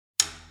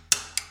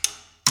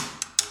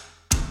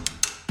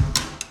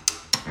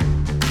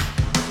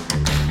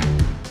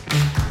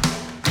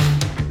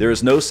There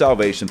is no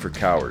salvation for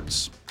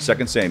cowards.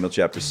 2 Samuel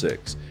chapter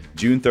 6,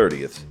 June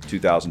 30th,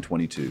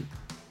 2022.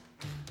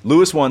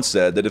 Lewis once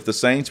said that if the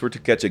saints were to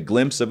catch a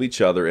glimpse of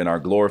each other in our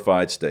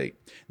glorified state,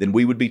 then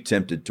we would be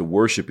tempted to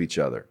worship each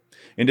other.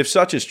 And if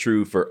such is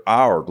true for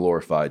our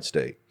glorified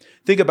state,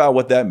 think about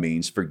what that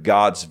means for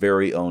God's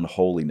very own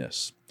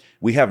holiness.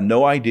 We have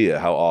no idea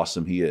how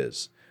awesome He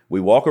is. We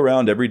walk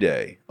around every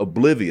day,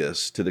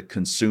 oblivious to the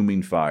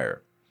consuming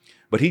fire.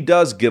 But He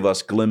does give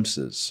us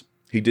glimpses.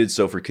 He did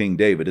so for King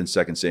David in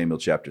 2 Samuel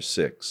chapter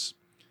 6.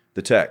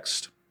 The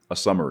text, a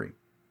summary.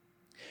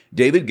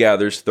 David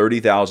gathers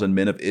 30,000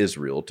 men of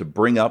Israel to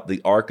bring up the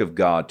ark of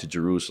God to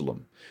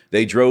Jerusalem.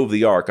 They drove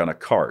the ark on a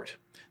cart.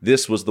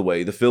 This was the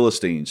way the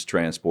Philistines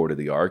transported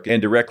the ark, and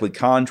directly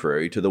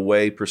contrary to the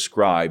way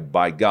prescribed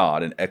by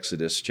God in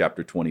Exodus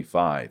chapter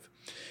 25.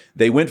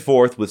 They went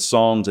forth with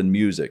songs and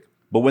music,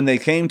 but when they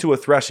came to a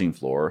threshing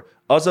floor,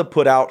 Uzzah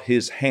put out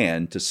his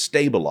hand to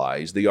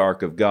stabilize the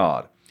ark of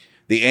God.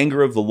 The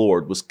anger of the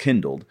Lord was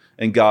kindled,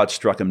 and God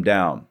struck him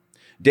down.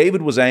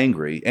 David was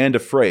angry and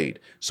afraid,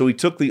 so he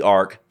took the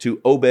ark to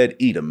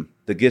Obed-Edom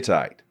the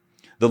Gittite.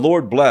 The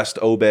Lord blessed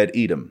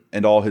Obed-Edom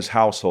and all his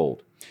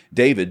household.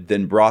 David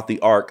then brought the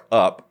ark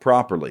up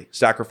properly,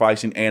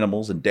 sacrificing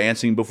animals and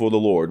dancing before the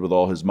Lord with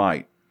all his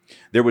might.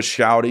 There was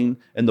shouting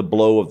and the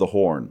blow of the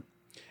horn.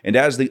 And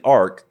as the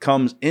ark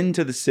comes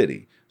into the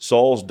city,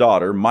 Saul's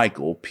daughter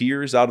Michal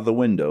peers out of the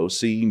window,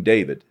 seeing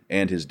David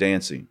and his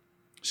dancing.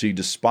 She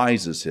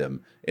despises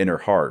him in her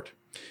heart.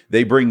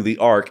 They bring the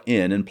ark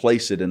in and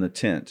place it in the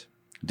tent.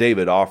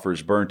 David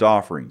offers burnt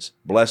offerings,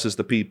 blesses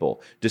the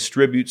people,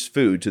 distributes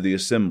food to the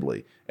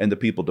assembly, and the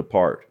people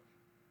depart.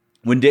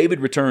 When David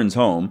returns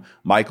home,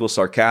 Michal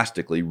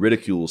sarcastically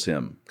ridicules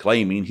him,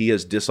 claiming he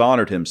has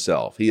dishonored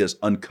himself, he has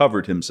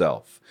uncovered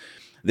himself.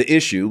 The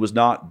issue was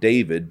not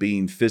David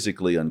being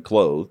physically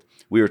unclothed.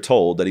 We are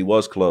told that he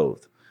was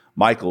clothed.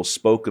 Michal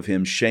spoke of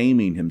him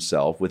shaming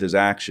himself with his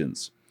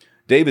actions.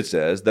 David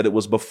says that it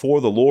was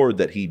before the Lord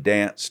that he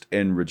danced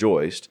and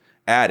rejoiced,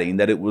 adding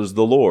that it was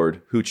the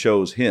Lord who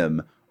chose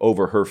him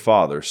over her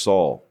father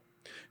Saul.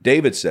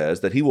 David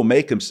says that he will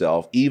make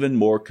himself even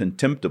more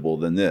contemptible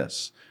than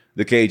this.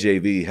 The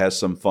KJV has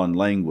some fun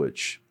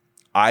language.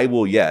 I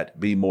will yet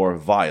be more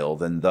vile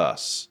than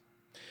thus.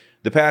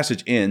 The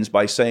passage ends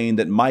by saying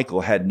that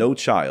Michal had no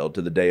child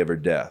to the day of her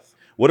death.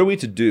 What are we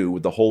to do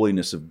with the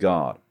holiness of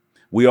God?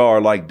 We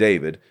are, like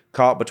David,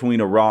 caught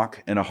between a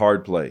rock and a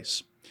hard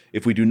place.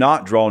 If we do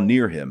not draw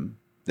near Him,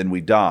 then we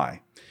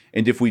die.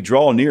 And if we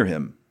draw near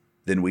Him,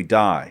 then we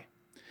die.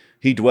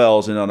 He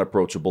dwells in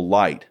unapproachable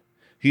light.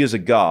 He is a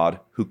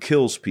God who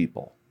kills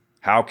people.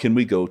 How can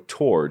we go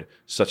toward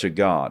such a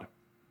God?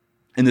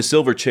 In The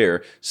Silver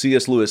Chair,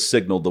 C.S. Lewis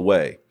signaled the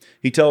way.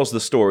 He tells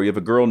the story of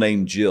a girl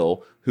named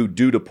Jill who,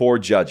 due to poor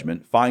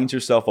judgment, finds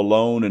herself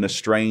alone in a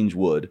strange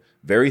wood,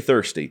 very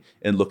thirsty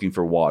and looking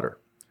for water.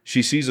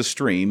 She sees a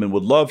stream and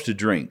would love to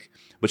drink,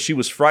 but she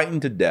was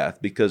frightened to death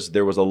because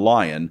there was a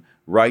lion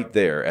right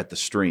there at the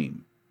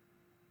stream.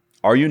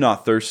 "Are you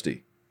not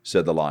thirsty?"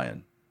 said the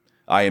lion.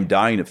 "I am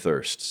dying of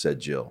thirst," said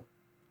Jill.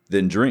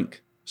 "Then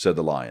drink," said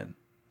the lion.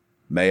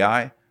 "May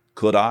I?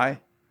 Could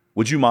I?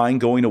 Would you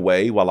mind going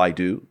away while I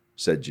do?"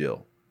 said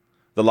Jill.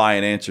 The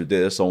lion answered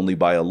this only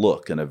by a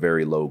look and a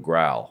very low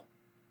growl.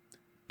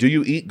 "Do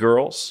you eat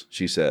girls?"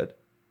 she said.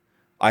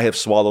 "I have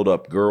swallowed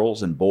up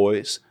girls and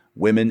boys,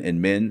 women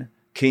and men,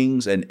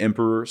 kings and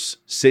emperors,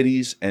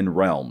 cities and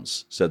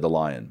realms," said the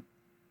lion.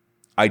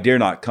 "I dare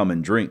not come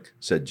and drink,"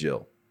 said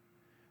Jill.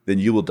 "Then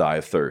you will die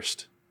of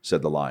thirst,"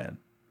 said the lion.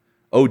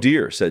 "Oh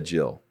dear," said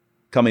Jill,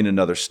 coming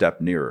another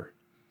step nearer.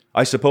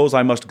 "I suppose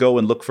I must go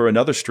and look for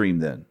another stream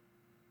then."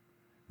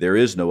 "There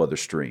is no other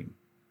stream,"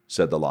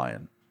 said the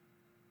lion.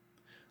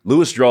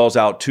 Lewis draws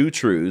out two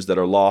truths that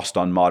are lost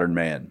on modern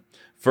man.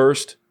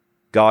 First,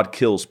 God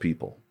kills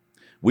people.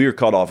 We are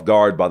caught off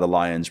guard by the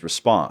lion's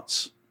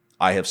response.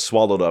 "I have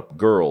swallowed up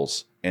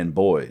girls and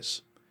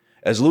boys."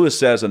 As Lewis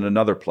says in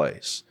another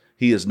place,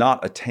 he is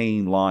not a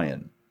tame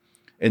lion.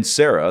 And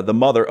Sarah, the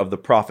mother of the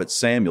prophet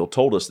Samuel,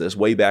 told us this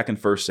way back in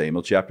 1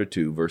 Samuel chapter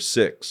 2, verse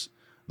 6.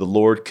 "The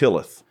Lord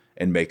killeth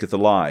and maketh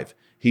alive.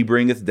 He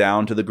bringeth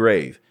down to the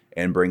grave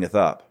and bringeth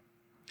up."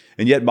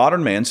 And yet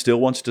modern man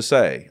still wants to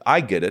say, "I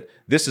get it,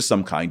 this is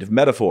some kind of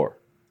metaphor."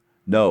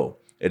 No,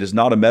 it is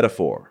not a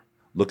metaphor.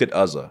 Look at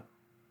Uzzah.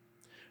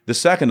 The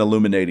second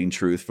illuminating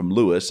truth from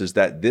Lewis is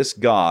that this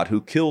God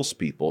who kills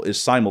people is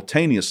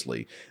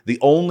simultaneously the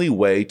only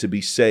way to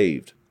be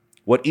saved.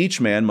 What each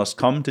man must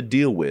come to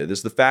deal with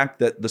is the fact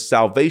that the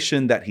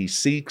salvation that he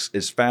seeks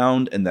is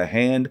found in the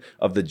hand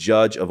of the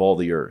judge of all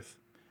the earth.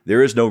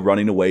 There is no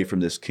running away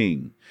from this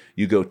king.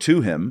 You go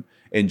to him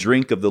and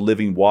drink of the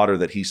living water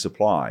that he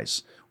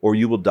supplies, or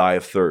you will die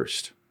of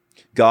thirst.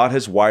 God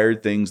has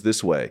wired things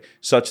this way,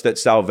 such that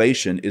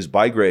salvation is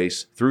by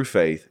grace through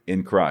faith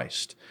in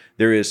Christ.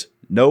 There is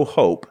no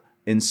hope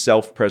in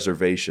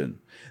self-preservation.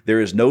 There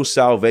is no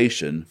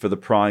salvation for the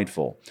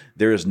prideful.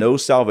 There is no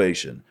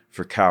salvation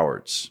for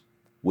cowards.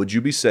 Would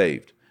you be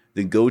saved?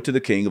 Then go to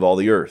the King of all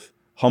the earth.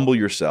 Humble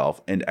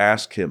yourself and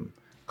ask him.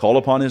 Call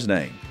upon his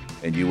name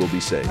and you will be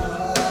saved.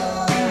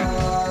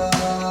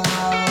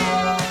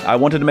 I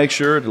wanted to make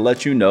sure to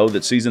let you know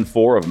that Season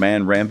 4 of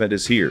Man Rampant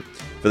is here.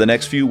 For the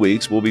next few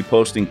weeks, we'll be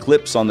posting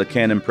clips on the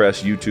Canon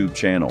Press YouTube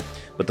channel,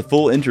 but the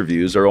full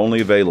interviews are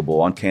only available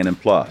on Canon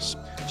Plus.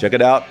 Check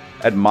it out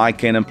at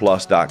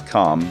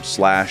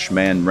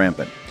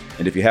mycanonplus.com/manrampant.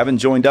 And if you haven't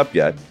joined up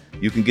yet,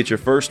 you can get your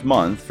first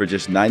month for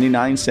just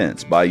 99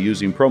 cents by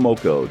using promo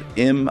code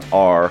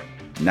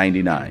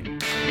MR99.